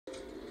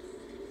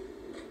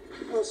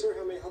Hello, sir.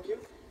 How may I help you?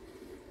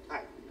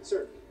 Hi,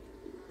 sir.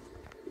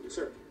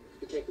 Sir,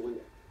 you can't go in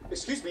there.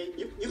 Excuse me,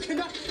 you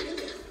cannot go in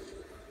there.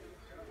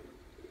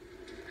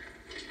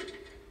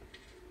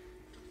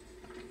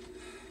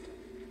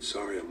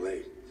 Sorry I'm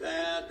late.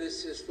 Thad,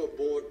 this is for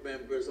board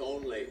members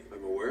only.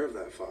 I'm aware of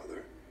that,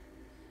 Father.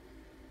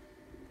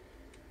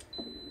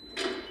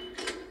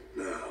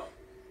 Now,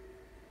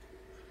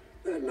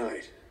 that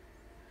night,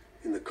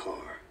 in the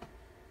car,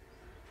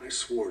 I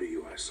swore to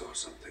you I saw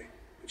something,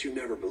 but you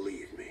never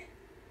believed me.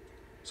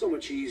 So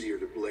much easier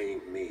to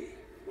blame me,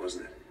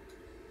 wasn't it?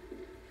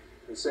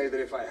 And say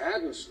that if I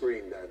hadn't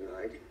screamed that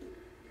night,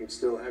 you'd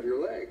still have your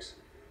legs.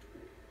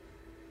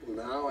 Well,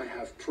 now I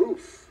have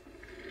proof.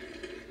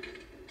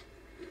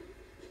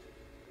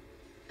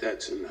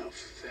 That's enough,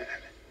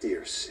 Thad.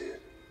 Dear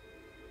Sid,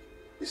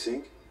 you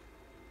think?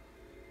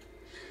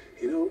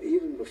 You know,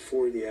 even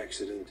before the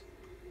accident,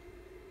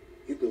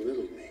 you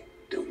belittled me.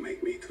 Don't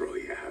make me throw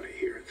you out of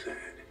here,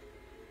 Thad.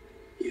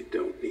 You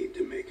don't need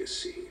to make a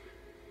scene.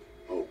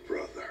 Oh,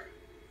 brother,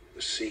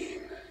 the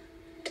scene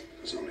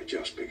has only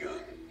just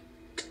begun.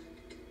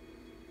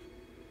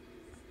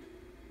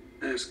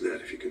 Ask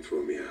that if you can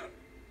throw me out.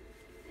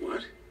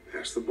 What?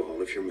 Ask the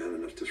ball if you're man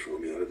enough to throw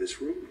me out of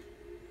this room.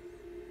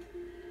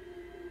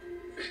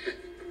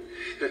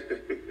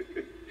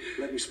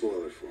 Let me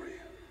spoil it for you.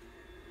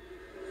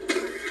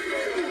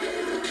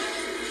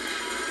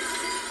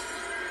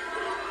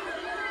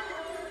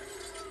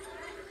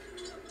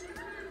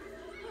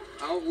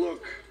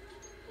 Outlook,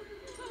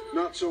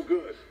 not so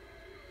good.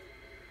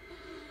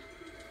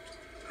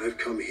 I've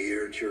come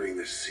here during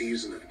the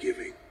season of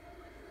giving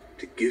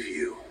to give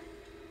you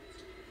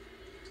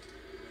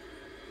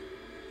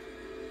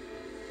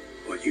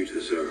what you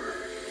deserve.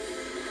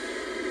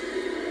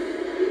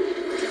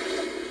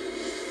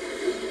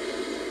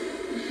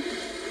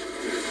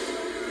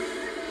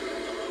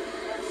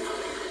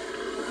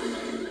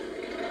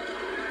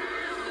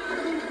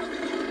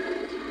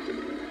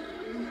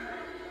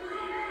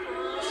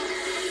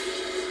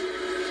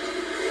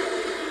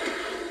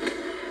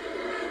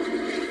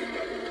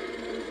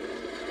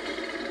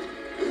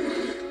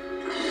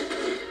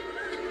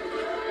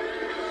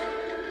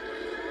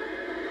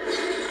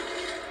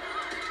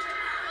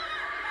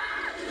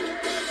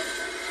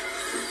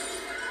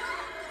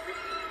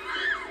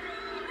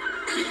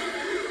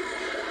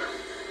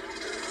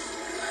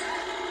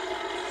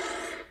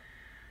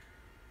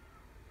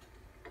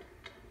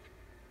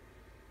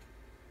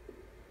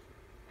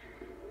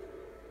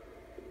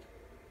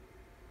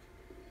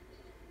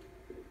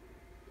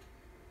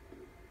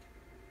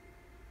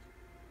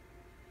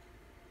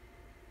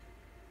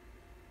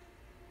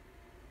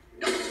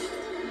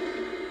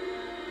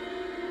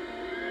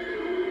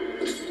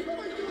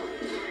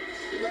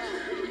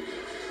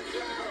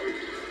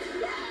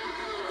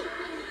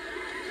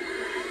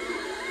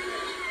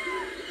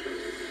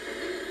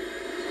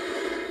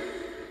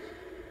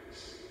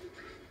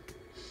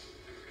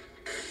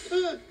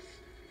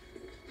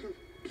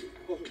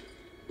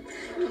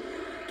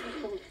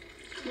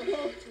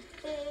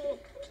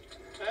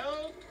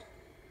 Help!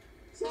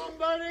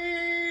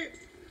 Somebody!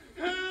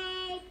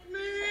 Help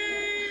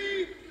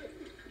me!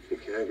 You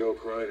can't go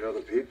crying to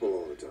other people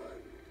all the time.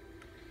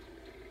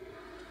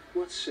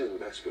 What sin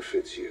best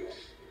befits you,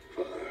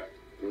 Father?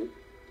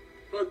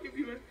 I'll give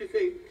you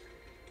everything.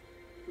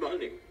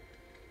 Money.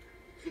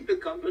 The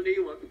company,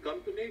 you want the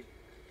company?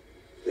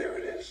 There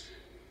it is.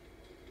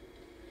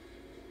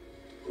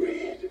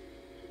 Greed.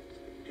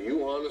 Do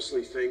you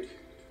honestly think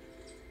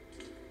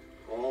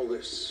all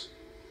this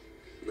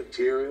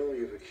material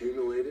you've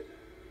accumulated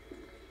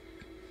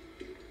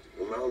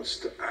amounts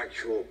to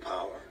actual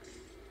power?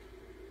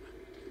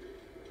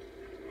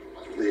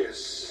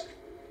 This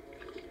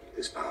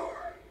is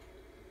power.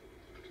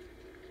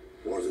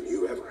 More than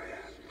you ever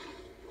had.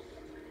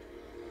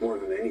 More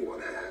than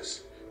anyone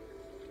has.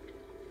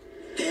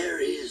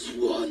 There is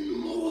one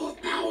more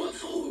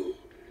powerful.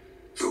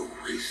 The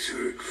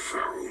wizard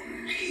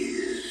found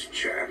his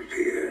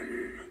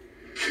champion.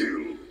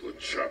 Kill the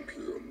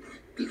champion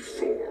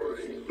before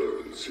he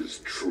learns his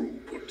true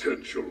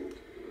potential,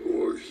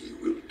 or he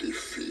will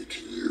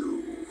defeat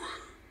you.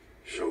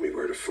 Show me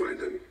where to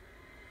find him.